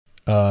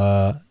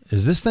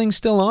Is this thing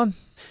still on?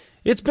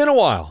 It's been a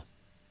while.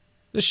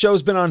 This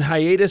show's been on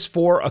hiatus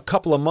for a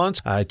couple of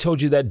months. I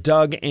told you that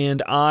Doug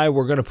and I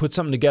were going to put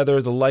something together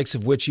the likes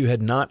of which you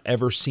had not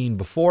ever seen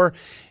before,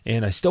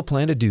 and I still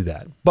plan to do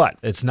that. But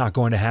it's not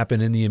going to happen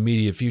in the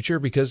immediate future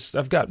because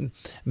I've got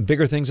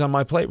bigger things on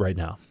my plate right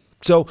now.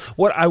 So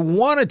what I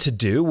wanted to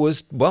do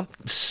was,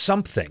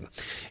 something.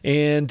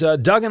 And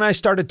Doug and I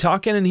started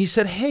talking, and he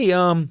said, hey,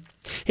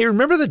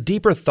 remember the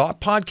Deeper Thought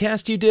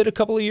podcast you did a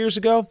couple of years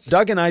ago?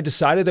 Doug and I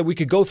decided that we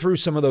could go through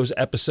some of those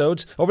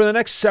episodes. Over the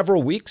next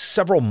several weeks,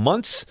 several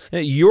months,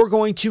 you're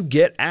going to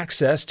get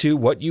access to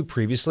what you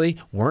previously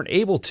weren't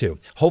able to.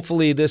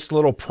 Hopefully, this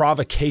little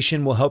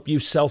provocation will help you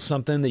sell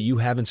something that you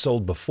haven't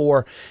sold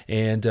before.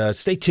 And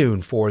stay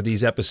tuned for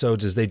these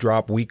episodes as they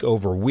drop week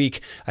over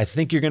week. I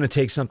think you're going to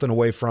take something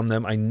away from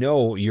them. I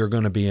know you're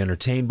going to be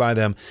entertained by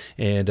them.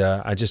 And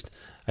I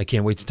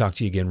can't wait to talk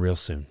to you again real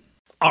soon.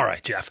 All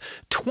right, Jeff,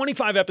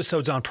 25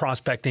 episodes on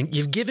prospecting.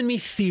 You've given me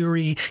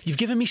theory. You've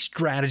given me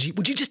strategy.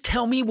 Would you just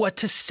tell me what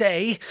to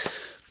say?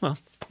 Well,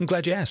 I'm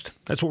glad you asked.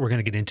 That's what we're going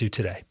to get into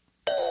today.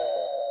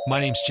 My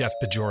name's Jeff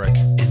Bajorek,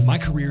 and my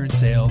career in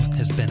sales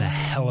has been a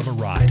hell of a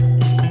ride.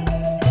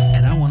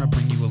 And I want to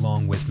bring you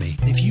along with me.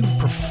 If you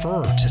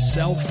prefer to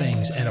sell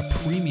things at a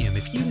premium,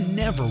 if you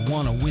never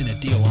want to win a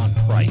deal on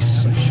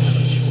price,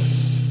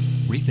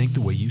 rethink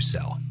the way you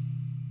sell.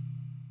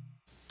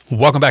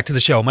 Welcome back to the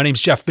show. My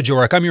name's Jeff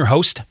Bajorek. I'm your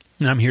host,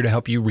 and I'm here to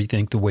help you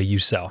rethink the way you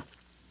sell.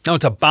 Now,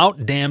 it's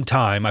about damn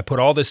time I put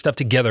all this stuff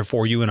together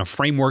for you in a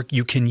framework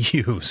you can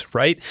use,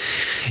 right?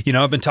 You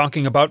know, I've been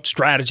talking about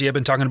strategy. I've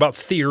been talking about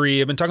theory.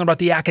 I've been talking about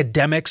the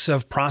academics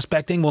of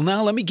prospecting. Well,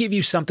 now let me give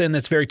you something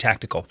that's very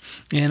tactical.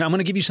 And I'm going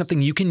to give you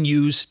something you can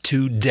use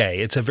today.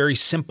 It's a very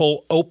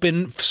simple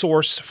open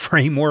source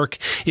framework,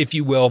 if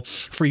you will,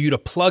 for you to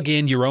plug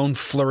in your own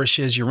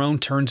flourishes, your own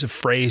turns of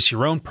phrase,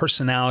 your own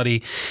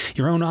personality,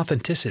 your own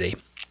authenticity.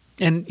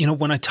 And, you know,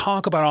 when I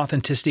talk about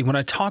authenticity, when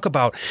I talk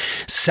about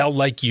sell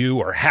like you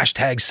or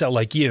hashtag sell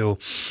like you,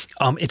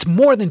 it's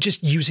more than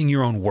just using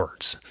your own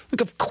words. Like,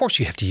 of course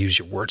you have to use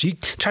your words. You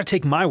try to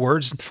take my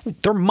words,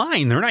 they're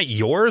mine, they're not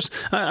yours.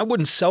 I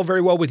wouldn't sell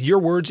very well with your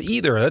words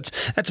either.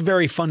 That's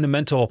very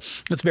fundamental.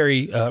 That's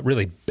very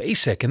really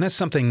basic. And that's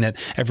something that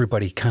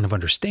everybody kind of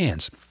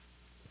understands.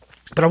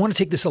 But I want to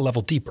take this a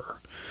level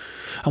deeper.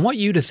 I want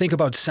you to think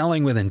about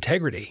selling with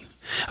integrity.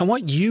 I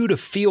want you to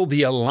feel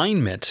the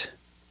alignment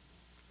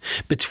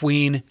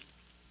between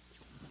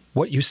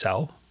what you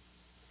sell,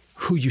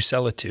 who you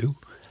sell it to,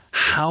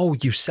 how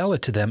you sell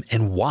it to them,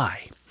 and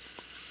why.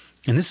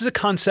 And this is a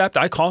concept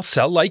I call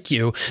sell like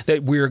you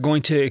that we're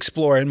going to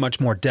explore in much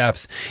more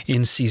depth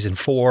in season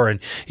 4. And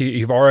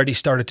you've already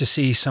started to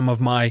see some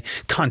of my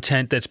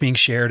content that's being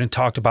shared and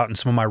talked about in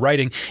some of my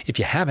writing. If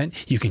you haven't,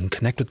 you can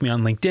connect with me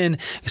on LinkedIn,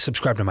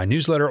 subscribe to my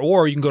newsletter,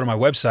 or you can go to my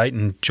website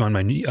and join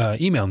my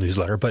email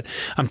newsletter. But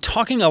I'm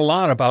talking a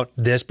lot about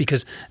this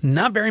because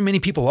not very many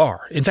people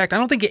are. In fact, I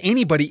don't think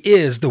anybody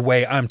is the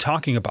way I'm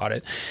talking about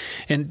it.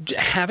 And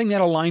having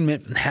that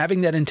alignment,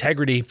 having that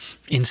integrity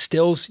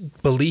instills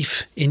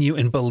belief in you.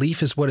 And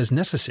belief is what is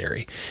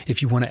necessary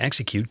if you want to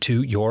execute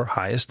to your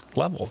highest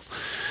level.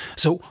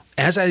 So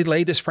as I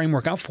lay this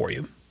framework out for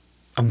you,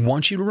 I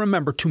want you to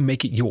remember to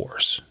make it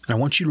yours. And I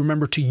want you to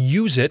remember to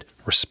use it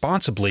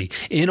responsibly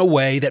in a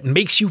way that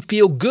makes you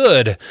feel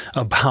good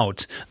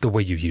about the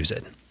way you use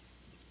it.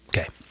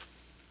 Okay.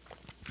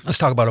 Let's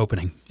talk about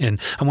opening. And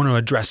I want to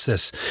address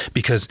this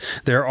because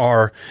there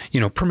are,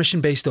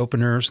 permission-based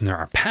openers and there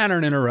are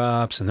pattern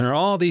interrupts and there are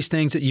all these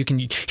things that you can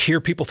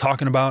hear people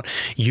talking about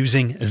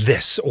using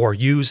this or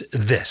use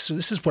this. So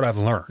this is what I've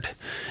learned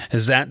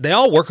is that they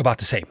all work about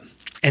the same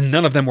and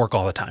none of them work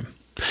all the time.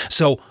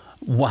 So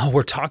while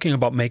we're talking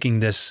about making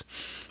this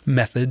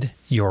method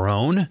your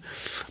own,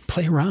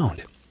 play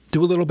around.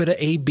 Do a little bit of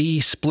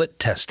A/B split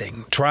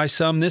testing. Try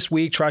some this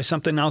week, try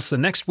something else the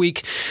next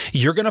week.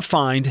 You're going to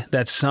find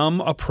that some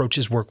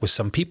approaches work with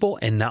some people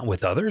and not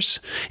with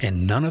others,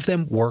 and none of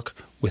them work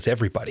with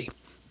everybody.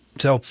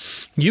 So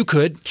you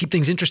could keep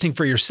things interesting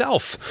for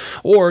yourself,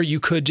 or you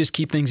could just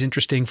keep things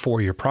interesting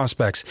for your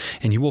prospects,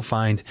 and you will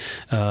find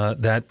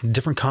that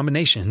different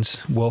combinations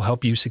will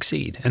help you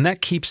succeed. And that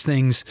keeps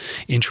things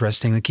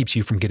interesting. That keeps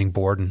you from getting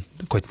bored, and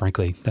quite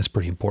frankly, that's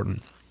pretty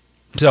important.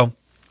 So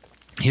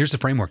here's the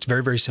framework. It's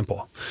very, very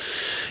simple.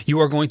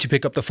 You are going to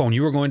pick up the phone.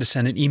 You are going to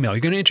send an email.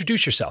 You're going to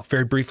introduce yourself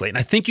very briefly. And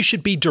I think you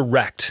should be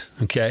direct,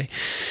 okay?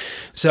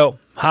 So,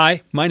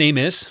 hi, my name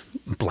is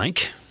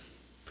blank.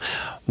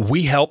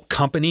 We help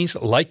companies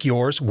like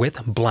yours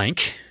with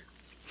blank.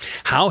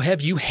 How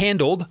have you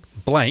handled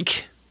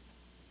blank?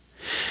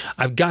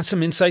 I've got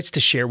some insights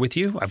to share with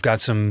you. I've got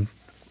some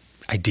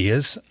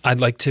ideas I'd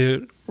like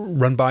to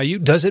run by you.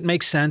 Does it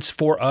make sense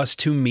for us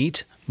to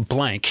meet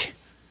blank?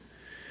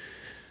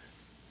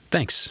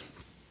 Thanks,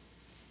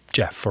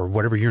 Jeff, or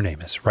whatever your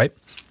name is, right?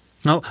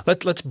 Now,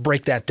 let's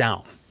break that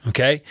down,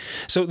 okay?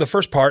 So the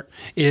first part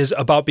is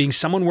about being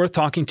someone worth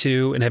talking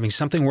to and having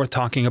something worth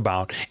talking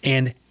about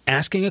and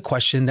asking a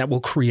question that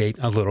will create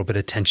a little bit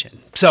of tension.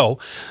 So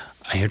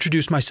I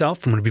introduce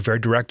myself. I'm going to be very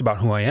direct about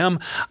who I am.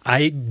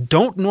 I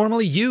don't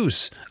normally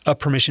use a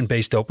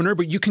permission-based opener,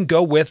 but you can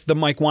go with the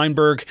Mike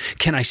Weinberg,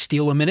 can I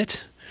steal a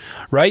minute?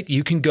 Right?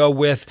 You can go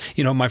with,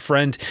 my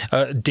friend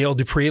Dale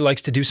Dupree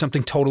likes to do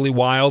something totally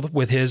wild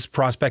with his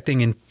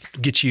prospecting and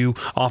get you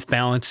off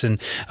balance and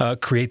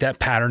create that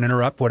pattern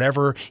interrupt,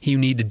 whatever you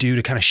need to do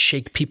to kind of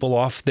shake people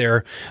off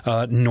their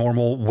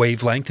normal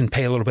wavelength and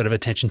pay a little bit of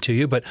attention to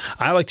you. But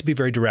I like to be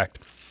very direct.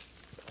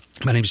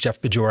 My name is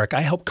Jeff Bajorek.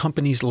 I help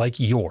companies like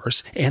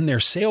yours and their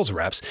sales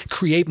reps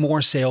create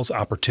more sales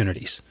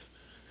opportunities.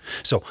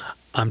 So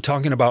I'm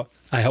talking about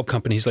I help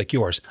companies like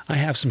yours. I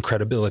have some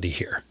credibility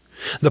here.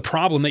 The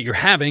problem that you're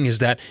having is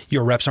that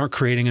your reps aren't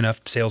creating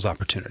enough sales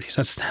opportunities.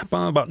 That's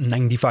about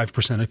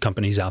 95% of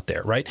companies out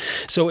there, right?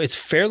 So it's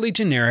fairly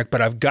generic,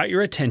 but I've got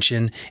your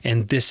attention,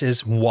 and this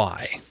is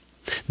why.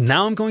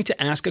 Now I'm going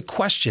to ask a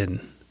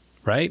question,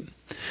 right?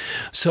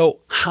 So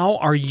how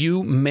are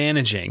you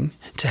managing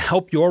to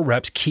help your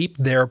reps keep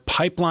their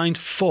pipeline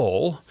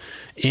full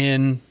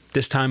in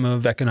this time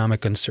of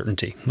economic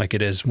uncertainty, like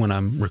it is when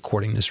I'm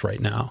recording this right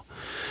now?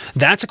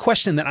 That's a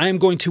question that I am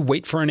going to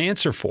wait for an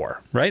answer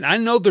for, right? I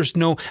know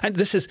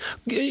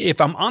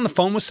if I'm on the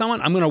phone with someone,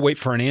 I'm going to wait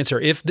for an answer.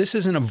 If this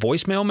isn't a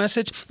voicemail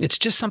message, it's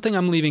just something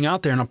I'm leaving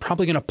out there, and I'm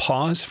probably going to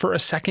pause for a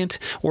second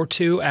or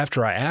two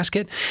after I ask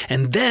it.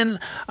 And then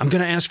I'm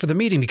going to ask for the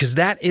meeting, because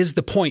that is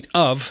the point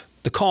of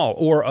the call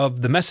or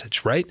of the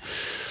message, right?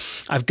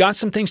 I've got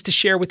some things to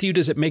share with you.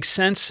 Does it make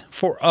sense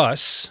for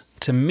us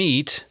to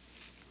meet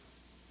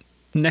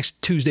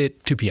next Tuesday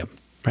at 2 p.m.,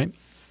 right?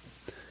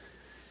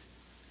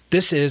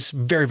 This is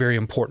very, very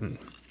important.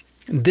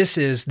 This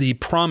is the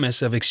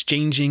promise of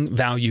exchanging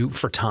value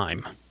for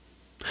time.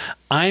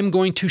 I'm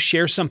going to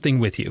share something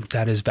with you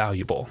that is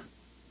valuable.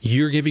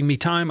 You're giving me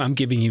time. I'm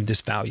giving you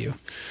this value.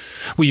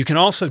 What you can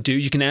also do,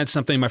 you can add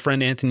something my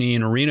friend Anthony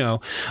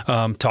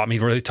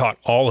Iannarino taught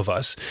all of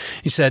us.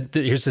 He said,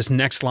 here's this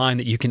next line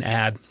that you can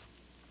add.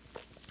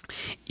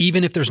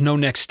 Even if there's no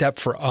next step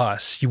for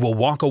us, you will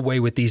walk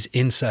away with these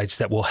insights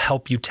that will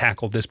help you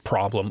tackle this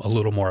problem a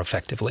little more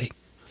effectively.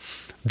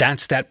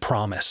 That's that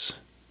promise,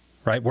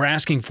 right? We're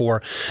asking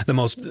for the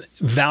most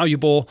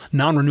valuable,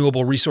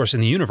 non-renewable resource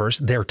in the universe,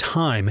 their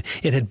time.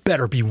 It had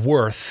better be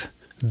worth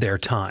their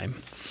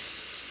time.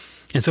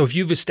 And so if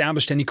you've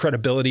established any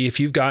credibility, if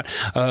you've got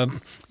a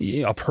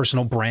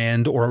personal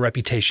brand or a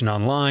reputation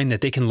online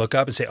that they can look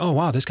up and say, oh,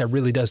 wow, this guy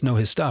really does know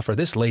his stuff, or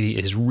this lady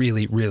is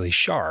really, really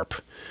sharp,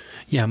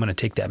 yeah, I'm going to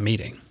take that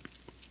meeting.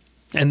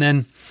 And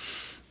then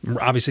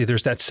obviously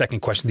there's that second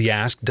question, the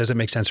ask, does it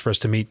make sense for us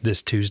to meet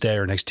this Tuesday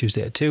or next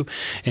Tuesday at 2?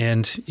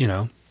 And,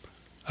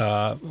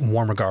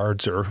 warm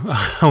regards, or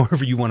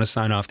however you want to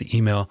sign off the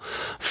email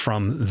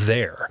from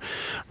there,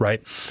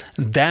 right?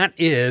 That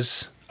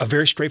is a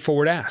very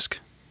straightforward ask.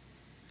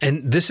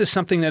 And this is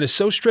something that is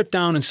so stripped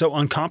down and so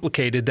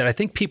uncomplicated that I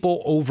think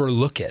people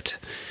overlook it.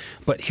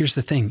 But here's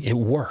the thing, it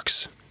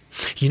works.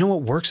 You know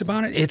what works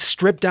about it? It's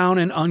stripped down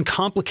and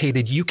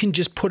uncomplicated. You can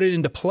just put it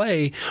into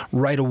play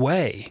right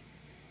away.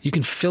 You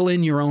can fill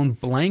in your own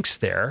blanks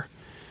there.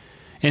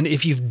 And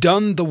if you've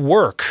done the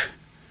work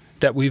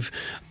that we've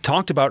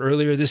talked about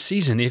earlier this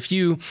season, if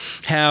you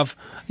have,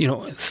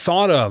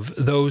 thought of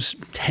those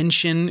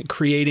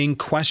tension-creating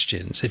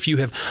questions, if you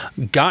have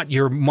got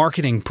your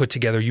marketing put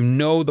together,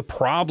 the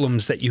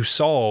problems that you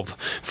solve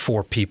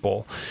for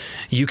people,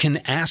 you can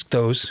ask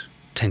those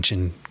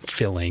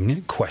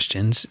tension-filling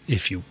questions,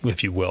 if you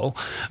will,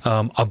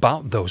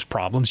 about those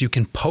problems. You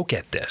can poke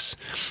at this.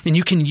 And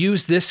you can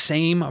use this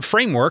same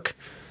framework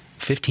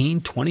 15,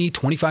 20,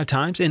 25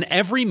 times in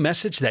every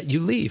message that you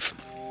leave.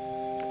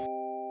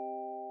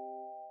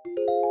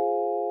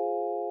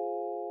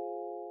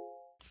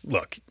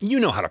 Look, you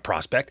know how to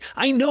prospect.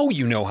 I know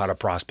you know how to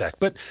prospect,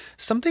 but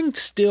something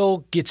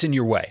still gets in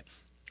your way.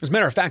 As a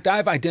matter of fact,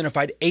 I've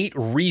identified 8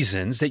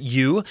 reasons that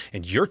you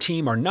and your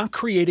team are not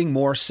creating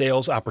more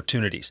sales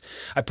opportunities.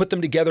 I put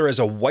them together as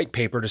a white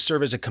paper to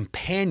serve as a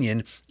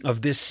companion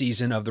of this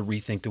season of the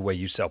Rethink the Way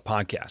You Sell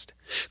podcast.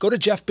 Go to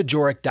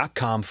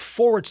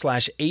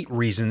jeffbajorek.com/8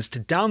 reasons to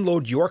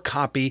download your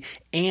copy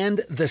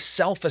and the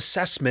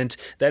self-assessment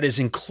that is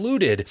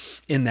included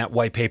in that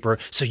white paper,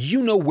 so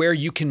you know where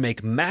you can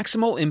make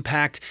maximal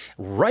impact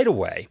right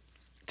away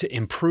to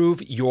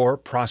improve your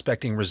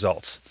prospecting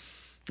results.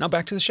 Now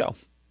back to the show.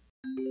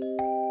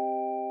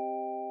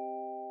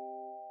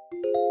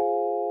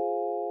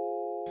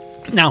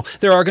 Now,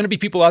 there are going to be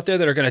people out there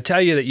that are going to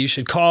tell you that you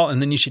should call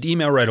and then you should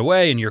email right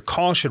away, and your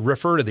call should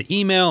refer to the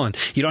email, and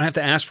you don't have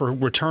to ask for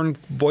return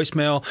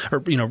voicemail or,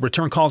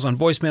 return calls on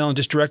voicemail and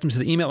just direct them to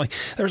the email. Like,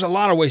 there's a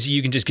lot of ways that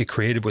you can just get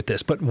creative with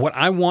this. But what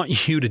I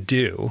want you to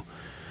do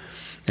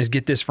is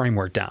get this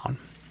framework down.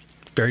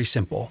 Very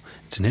simple.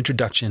 It's an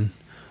introduction.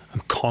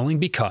 I'm calling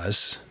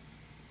because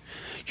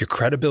your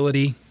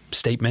credibility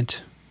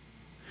statement,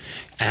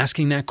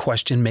 asking that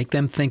question, make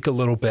them think a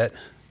little bit,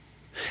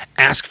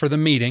 Ask for the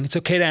meeting. It's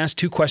okay to ask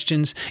 2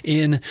 questions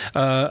in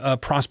a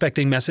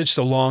prospecting message,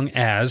 so long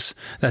as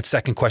that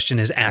second question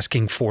is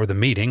asking for the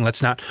meeting.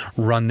 Let's not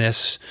run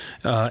this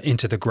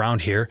into the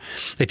ground here.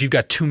 If you've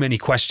got too many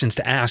questions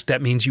to ask,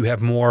 that means you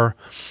have more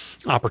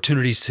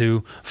opportunities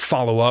to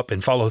follow up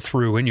and follow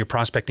through in your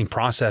prospecting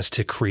process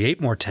to create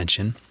more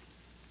tension.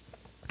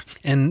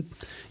 And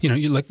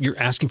you're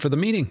asking for the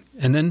meeting,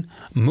 and then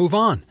move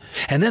on,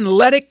 and then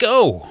let it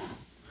go.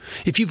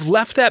 If you've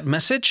left that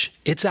message,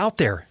 it's out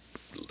there.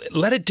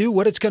 Let it do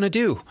what it's going to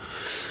do.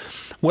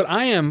 What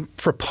I am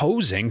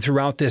proposing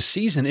throughout this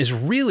season is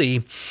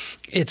really,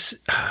 it's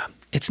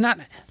not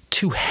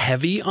too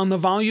heavy on the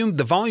volume.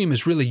 The volume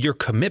is really your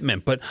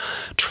commitment, but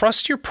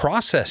trust your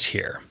process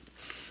here.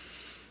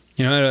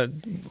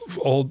 An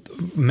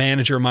old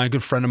manager of mine, a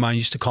good friend of mine,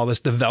 used to call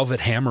this the velvet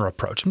hammer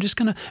approach. I'm just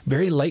going to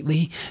very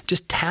lightly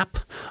just tap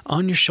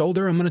on your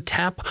shoulder. I'm going to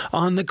tap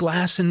on the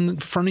glass in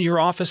front of your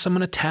office. I'm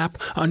going to tap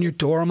on your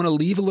door. I'm going to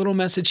leave a little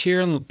message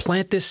here and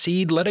plant this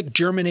seed, let it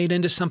germinate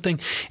into something.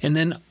 And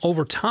then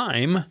over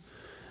time,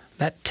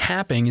 that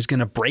tapping is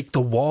going to break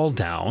the wall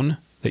down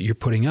that you're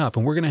putting up,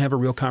 and we're going to have a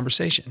real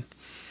conversation.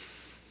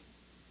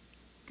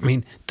 I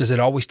mean, does it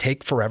always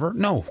take forever?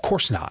 No, of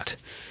course not.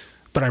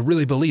 But I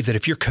really believe that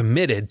if you're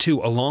committed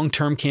to a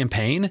long-term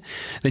campaign,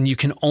 then you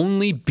can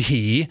only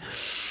be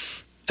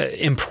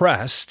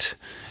impressed,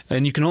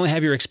 and you can only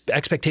have your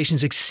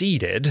expectations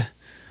exceeded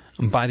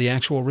by the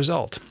actual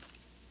result.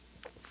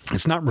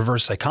 It's not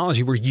reverse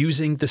psychology. We're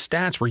using the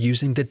stats. We're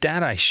using the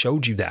data. I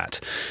showed you that,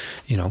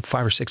 5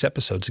 or 6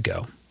 episodes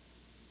ago.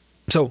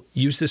 So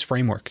use this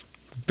framework.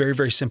 Very,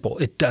 very simple.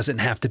 It doesn't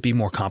have to be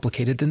more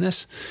complicated than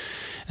this.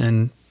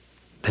 And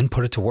then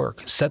put it to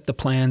work. Set the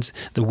plans,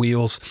 the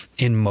wheels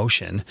in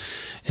motion,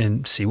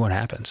 and see what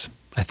happens.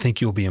 I think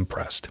you'll be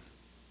impressed.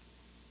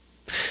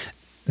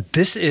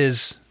 This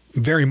is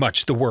very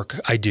much the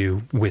work I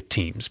do with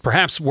teams,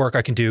 perhaps work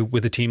I can do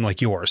with a team like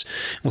yours.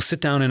 We'll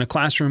sit down in a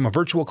classroom, a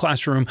virtual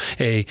classroom,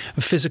 a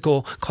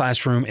physical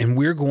classroom, and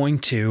we're going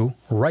to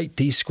write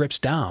these scripts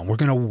down. We're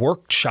going to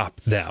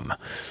workshop them.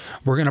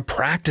 We're going to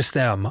practice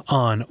them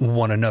on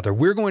one another.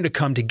 We're going to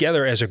come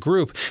together as a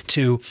group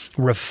to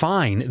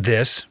refine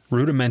this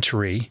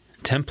rudimentary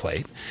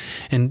template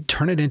and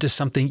turn it into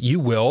something you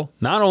will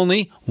not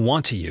only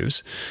want to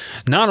use,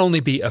 not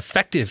only be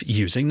effective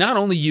using, not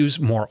only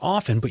use more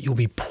often, but you'll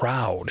be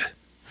proud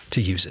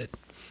to use it.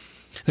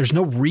 There's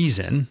no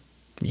reason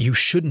you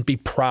shouldn't be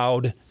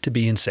proud to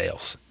be in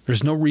sales.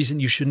 There's no reason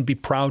you shouldn't be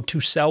proud to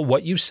sell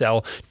what you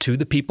sell to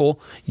the people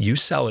you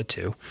sell it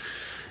to.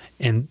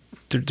 And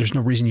there's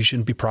no reason you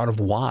shouldn't be proud of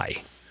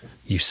why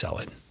you sell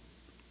it.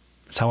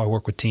 That's how I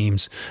work with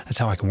teams. That's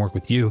how I can work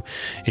with you.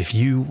 If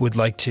you would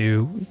like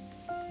to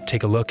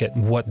take a look at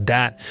what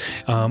that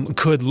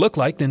could look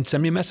like, then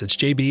send me a message,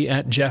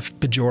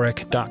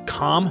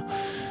 jb@jeffbajorek.com.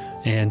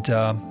 And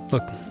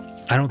look,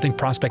 I don't think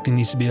prospecting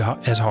needs to be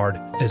as hard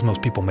as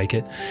most people make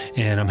it,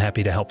 and I'm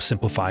happy to help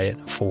simplify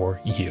it for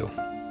you.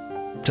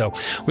 So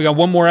we got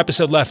one more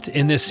episode left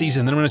in this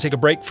season. Then I'm going to take a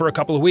break for a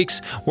couple of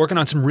weeks, working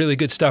on some really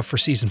good stuff for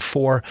season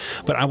 4.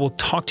 But I will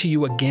talk to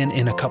you again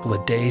in a couple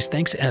of days.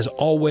 Thanks, as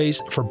always,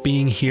 for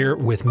being here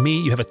with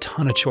me. You have a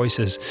ton of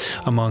choices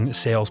among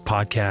sales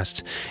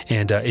podcasts.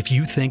 And if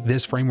you think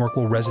this framework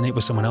will resonate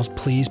with someone else,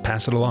 please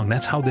pass it along.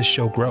 That's how this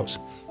show grows.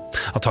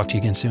 I'll talk to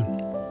you again soon.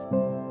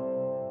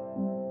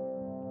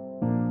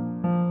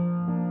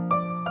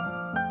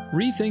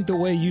 Rethink the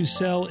Way You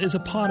Sell is a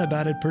Pod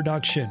About It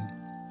production.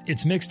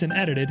 It's mixed and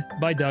edited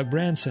by Doug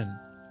Branson,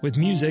 with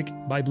music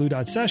by Blue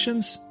Dot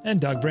Sessions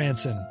and Doug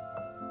Branson.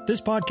 This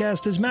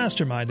podcast is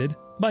masterminded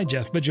by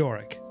Jeff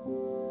Bajorek.